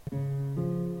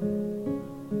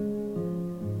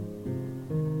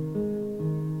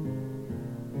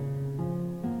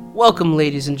Welcome,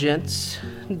 ladies and gents,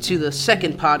 to the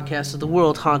second podcast of the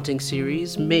World Haunting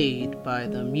series made by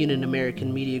the Munin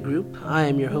American Media Group. I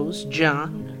am your host,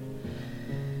 John,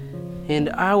 and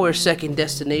our second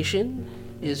destination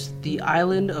is the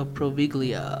island of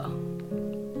Proviglia.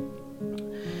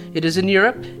 It is in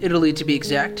Europe, Italy to be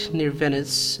exact. Near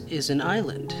Venice is an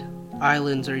island.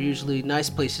 Islands are usually nice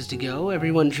places to go.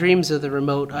 Everyone dreams of the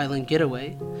remote island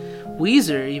getaway.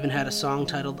 Weezer even had a song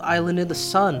titled Island in the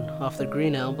Sun off their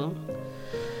Green album.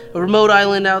 A remote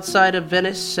island outside of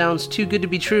Venice sounds too good to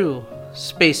be true.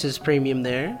 Space is premium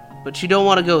there, but you don't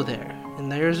want to go there,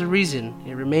 and there's a reason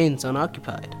it remains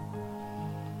unoccupied.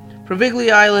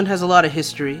 Proviglia Island has a lot of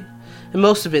history, and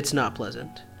most of it's not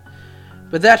pleasant.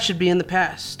 But that should be in the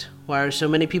past. Why are so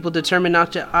many people determined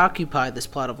not to occupy this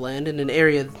plot of land in an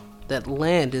area that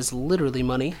land is literally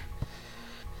money?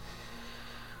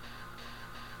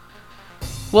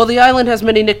 Well, the island has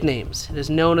many nicknames. It is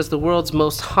known as the world's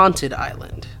most haunted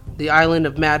island, the Island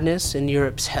of Madness and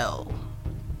Europe's Hell.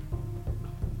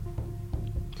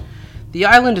 The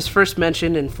island is first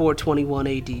mentioned in 421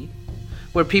 AD,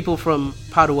 where people from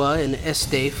Padua and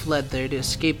Este fled there to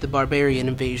escape the barbarian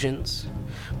invasions,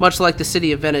 much like the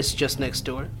city of Venice just next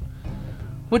door,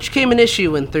 which came an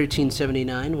issue in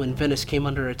 1379 when Venice came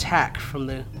under attack from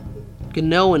the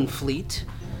Genoan fleet.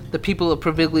 The people of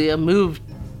Proviglia moved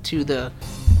to the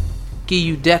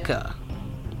Giudecca.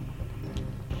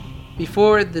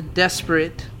 Before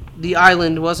the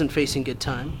island wasn't facing good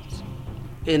times.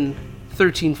 In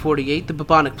 1348, the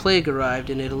bubonic plague arrived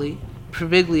in Italy.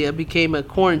 Proviglia became a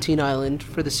quarantine island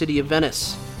for the city of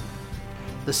Venice.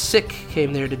 The sick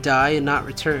came there to die and not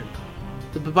return.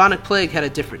 The bubonic plague had a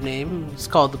different name. It's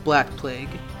called the Black Plague,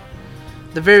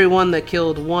 the very one that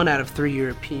killed 1 out of 3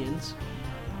 Europeans.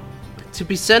 To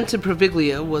be sent to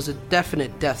Proviglia was a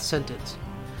definite death sentence.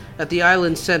 At the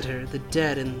island's center, the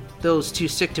dead and those too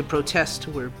sick to protest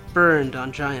were burned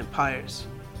on giant pyres.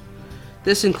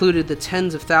 This included the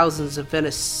tens of thousands of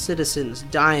Venice citizens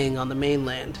dying on the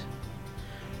mainland.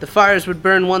 The fires would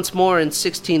burn once more in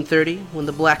 1630, when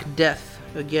the Black Death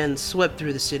again swept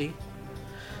through the city.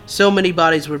 So many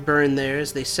bodies were burned there,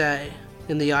 as they say,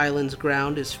 in the island's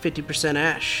ground is 50%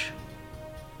 ash.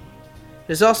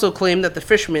 It is also claimed that the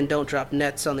fishermen don't drop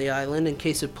nets on the island in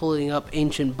case of pulling up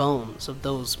ancient bones of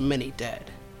those many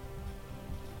dead.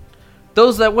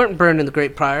 Those that weren't burned in the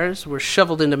Great Pyres were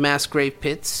shoveled into mass grave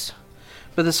pits,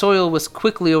 but the soil was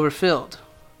quickly overfilled.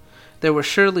 There were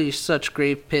surely such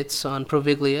grave pits on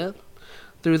Proviglia,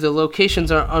 though the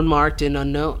locations are unmarked and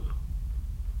unknown.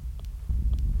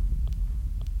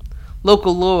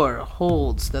 Local lore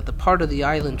holds that the part of the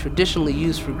island traditionally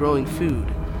used for growing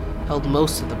food held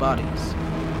most of the bodies.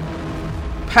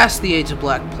 Past the age of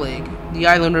Black Plague, the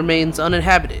island remains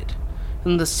uninhabited.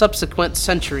 In the subsequent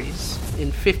centuries, in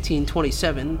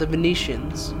 1527, the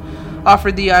Venetians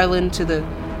offered the island to the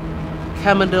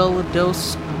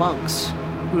Camaldoldos monks,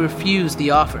 who refused the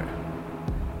offer.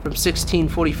 From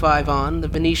 1645 on, the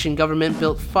Venetian government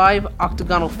built 5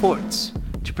 octagonal forts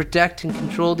to protect and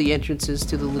control the entrances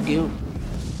to the lagoon.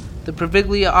 The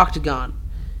Proviglia Octagon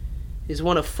is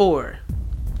one of 4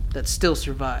 that still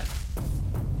survive.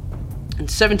 In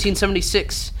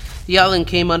 1776, the island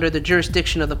came under the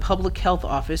jurisdiction of the Public Health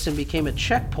Office and became a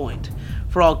checkpoint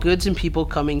for all goods and people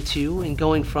coming to and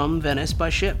going from Venice by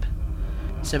ship.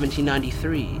 In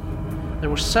 1793, there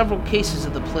were several cases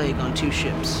of the plague on 2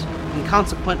 ships, and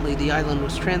consequently the island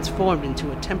was transformed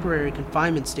into a temporary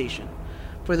confinement station.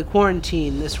 For the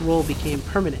quarantine, this role became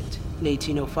permanent in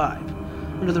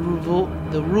 1805, under the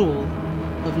rule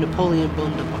of Napoleon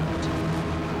Bonaparte,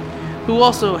 who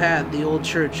also had the old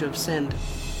church of Saint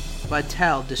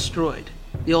Vital destroyed.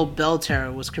 The old bell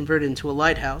tower was converted into a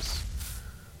lighthouse.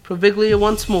 Proviglia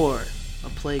once more a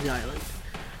plague island.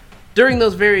 During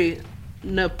those very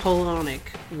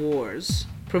Napoleonic wars,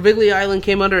 Proviglia Island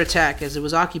came under attack as it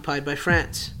was occupied by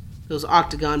France. Those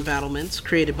octagon battlements,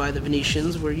 created by the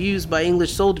Venetians, were used by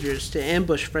English soldiers to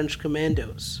ambush French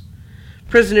commandos.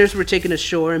 Prisoners were taken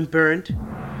ashore and burned.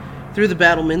 Through the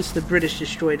battlements, the British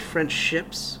destroyed French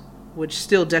ships, which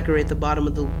still decorate the bottom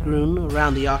of the lagoon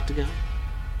around the octagon.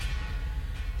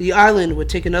 The island would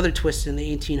take another twist in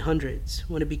the 1800s,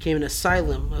 when it became an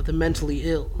asylum of the mentally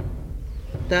ill.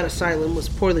 That asylum was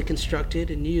poorly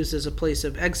constructed and used as a place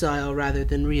of exile rather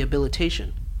than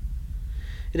rehabilitation.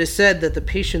 It is said that the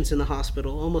patients in the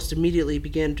hospital almost immediately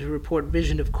began to report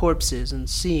vision of corpses and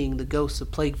seeing the ghosts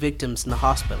of plague victims in the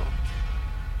hospital.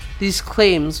 These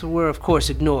claims were of course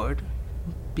ignored,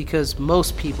 because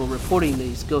most people reporting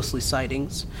these ghostly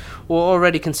sightings were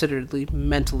already considered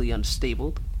mentally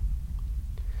unstable.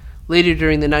 Later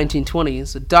during the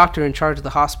 1920s, a doctor in charge of the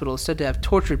hospital is said to have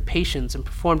tortured patients and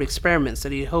performed experiments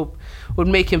that he hoped would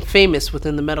make him famous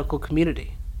within the medical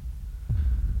community.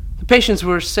 The patients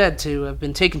were said to have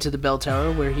been taken to the bell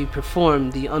tower, where he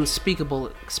performed the unspeakable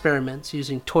experiments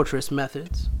using torturous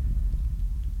methods.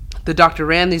 The doctor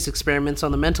ran these experiments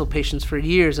on the mental patients for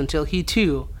years until he,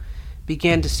 too,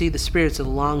 began to see the spirits of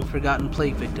the long-forgotten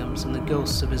plague victims and the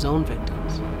ghosts of his own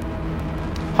victims.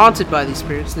 Haunted by these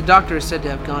spirits, the doctor is said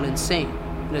to have gone insane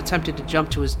and attempted to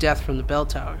jump to his death from the bell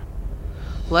tower.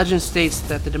 Legend states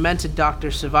that the demented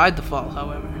doctor survived the fall,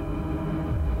 however.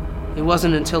 It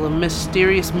wasn't until a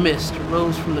mysterious mist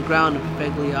rose from the ground of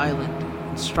Poveglia Island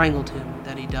and strangled him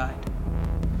that he died.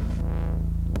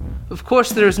 Of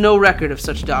course, there is no record of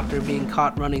such doctor being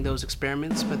caught running those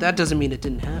experiments, but that doesn't mean it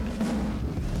didn't happen.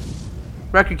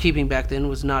 Record keeping back then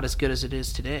was not as good as it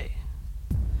is today,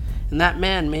 and that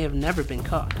man may have never been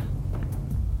caught,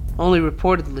 only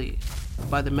reportedly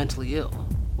by the mentally ill,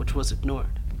 which was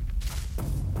ignored.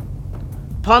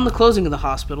 Upon the closing of the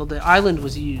hospital, the island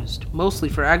was used mostly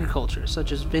for agriculture,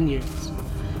 such as vineyards,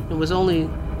 and was only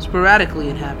sporadically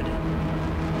inhabited.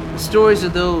 The stories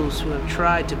of those who have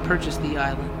tried to purchase the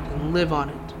island and live on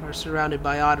it are surrounded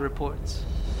by odd reports.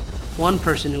 One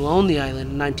person who owned the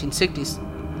island in the 1960s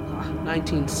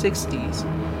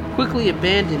quickly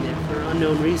abandoned it for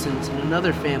unknown reasons, and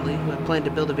another family who had planned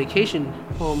to build a vacation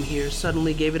home here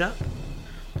suddenly gave it up.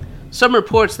 Some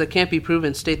reports that can't be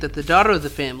proven state that the daughter of the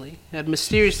family had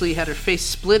mysteriously had her face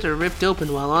split or ripped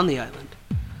open while on the island,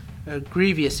 a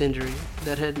grievous injury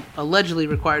that had allegedly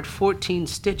required 14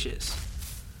 stitches.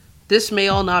 This may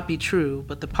all not be true,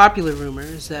 but the popular rumor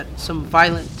is that some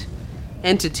violent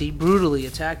entity brutally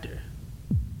attacked her.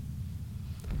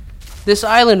 This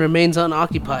island remains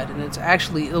unoccupied, and it's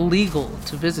actually illegal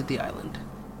to visit the island.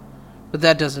 But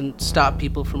that doesn't stop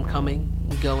people from coming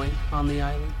and going on the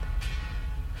island.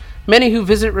 Many who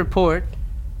visit report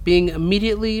being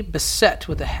immediately beset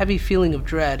with a heavy feeling of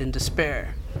dread and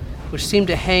despair, which seem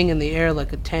to hang in the air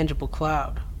like a tangible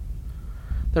cloud.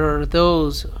 There are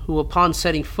those who, upon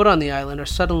setting foot on the island, are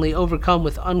suddenly overcome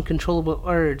with uncontrollable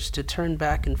urge to turn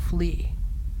back and flee.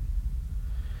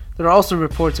 There are also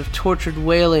reports of tortured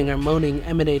wailing or moaning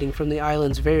emanating from the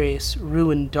island's various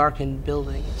ruined, darkened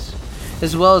buildings,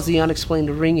 as well as the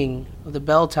unexplained ringing of the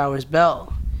bell tower's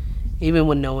bell, even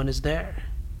when no one is there.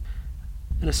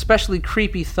 An especially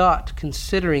creepy thought,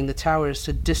 considering the tower's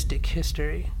sadistic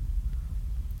history.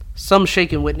 Some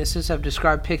shaken witnesses have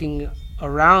described picking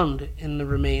around in the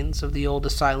remains of the old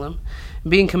asylum,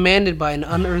 and being commanded by an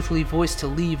unearthly voice to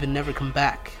leave and never come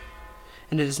back.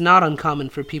 And it is not uncommon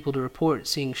for people to report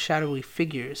seeing shadowy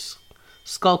figures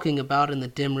skulking about in the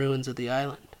dim ruins of the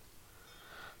island.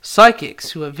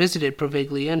 Psychics who have visited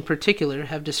Poveglia in particular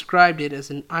have described it as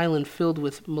an island filled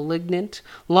with malignant,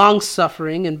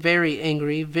 long-suffering, and very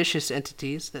angry, vicious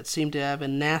entities that seem to have a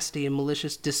nasty and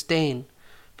malicious disdain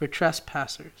for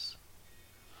trespassers.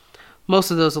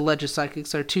 Most of those alleged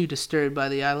psychics are too disturbed by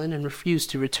the island and refuse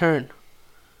to return.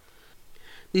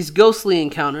 These ghostly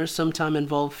encounters sometimes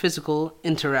involve physical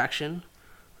interaction.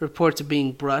 Reports of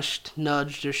being brushed,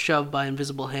 nudged, or shoved by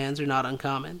invisible hands are not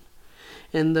uncommon.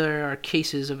 And there are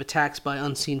cases of attacks by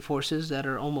unseen forces that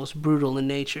are almost brutal in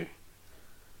nature.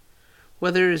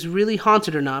 Whether it is really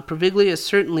haunted or not, Poveglia is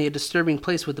certainly a disturbing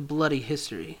place with a bloody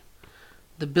history.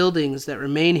 The buildings that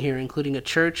remain here, including a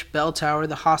church, bell tower,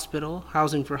 the hospital,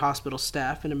 housing for hospital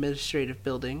staff, and administrative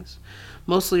buildings,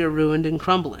 mostly are ruined and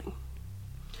crumbling.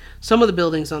 Some of the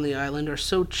buildings on the island are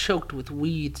so choked with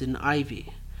weeds and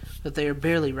ivy that they are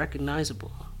barely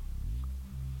recognizable.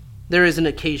 There is an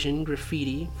occasion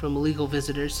graffiti from illegal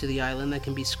visitors to the island that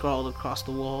can be scrawled across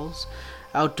the walls.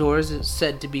 Outdoors, it's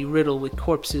said to be riddled with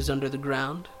corpses under the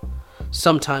ground,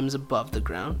 sometimes above the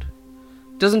ground.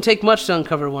 It doesn't take much to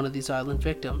uncover one of these island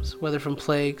victims, whether from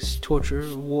plagues, torture,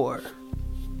 or war.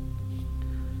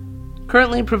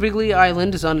 Currently, Poveglia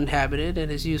Island is uninhabited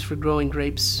and is used for growing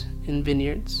grapes in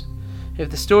vineyards. If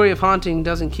the story of haunting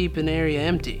doesn't keep an area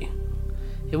empty,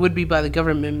 it would be by the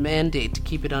government mandate to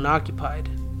keep it unoccupied.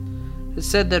 It's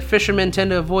said that fishermen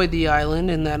tend to avoid the island,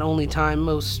 and that only time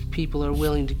most people are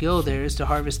willing to go there is to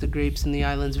harvest the grapes in the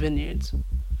island's vineyards.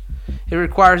 It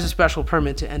requires a special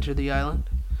permit to enter the island,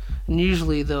 and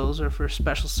usually those are for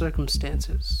special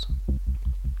circumstances.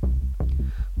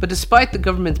 But despite the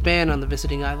government's ban on the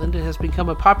visiting island, it has become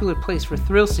a popular place for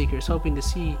thrill seekers hoping to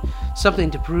see something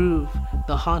to prove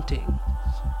the haunting.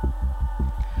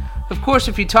 Of course,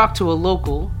 if you talk to a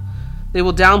local, they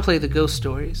will downplay the ghost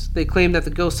stories. They claim that the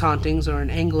ghost hauntings are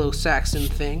an Anglo-Saxon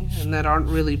thing and that aren't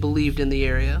really believed in the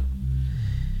area.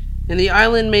 And the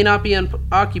island may not be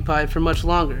occupied for much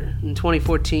longer. In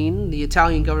 2014, the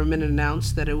Italian government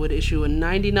announced that it would issue a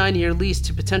 99-year lease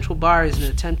to potential buyers in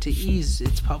an attempt to ease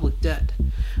its public debt,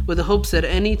 with the hopes that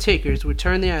any takers would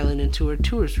turn the island into a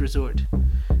tourist resort,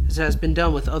 as has been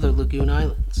done with other lagoon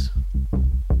islands.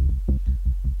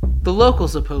 The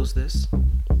locals oppose this,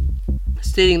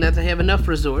 stating that they have enough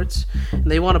resorts and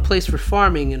they want a place for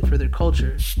farming and for their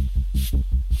culture.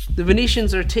 The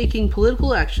Venetians are taking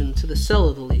political action to the sale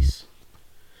of the lease.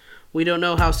 We don't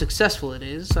know how successful it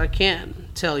is. I can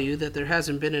tell you that there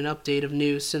hasn't been an update of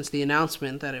news since the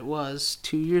announcement that it was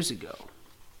 2 years ago.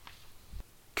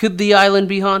 Could the island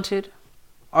be haunted?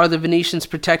 Are the Venetians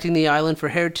protecting the island for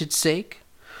heritage's sake?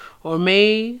 Or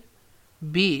maybe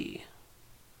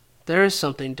there is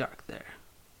something dark there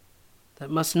that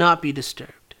must not be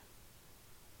disturbed.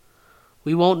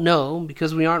 We won't know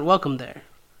because we aren't welcome there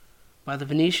by the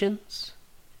Venetians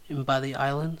and by the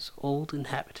island's old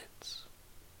inhabitants.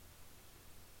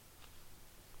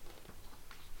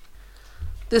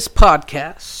 This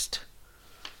podcast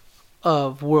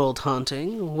of World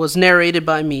Haunting was narrated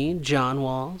by me, John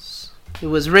Walls. It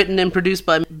was written and produced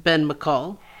by Ben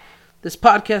McCall. This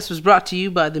podcast was brought to you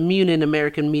by the Munin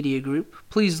American Media Group.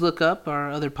 Please look up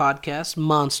our other podcast,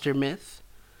 Monster Myth,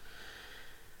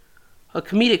 a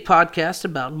comedic podcast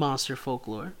about monster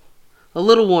folklore. A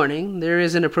little warning, there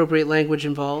is inappropriate language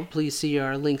involved. Please see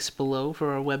our links below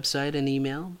for our website and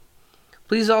email.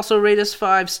 Please also rate us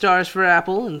 5 stars for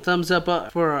Apple and thumbs up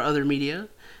for our other media. It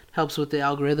helps with the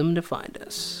algorithm to find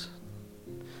us.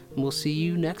 And we'll see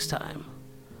you next time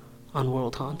on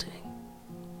World Haunting.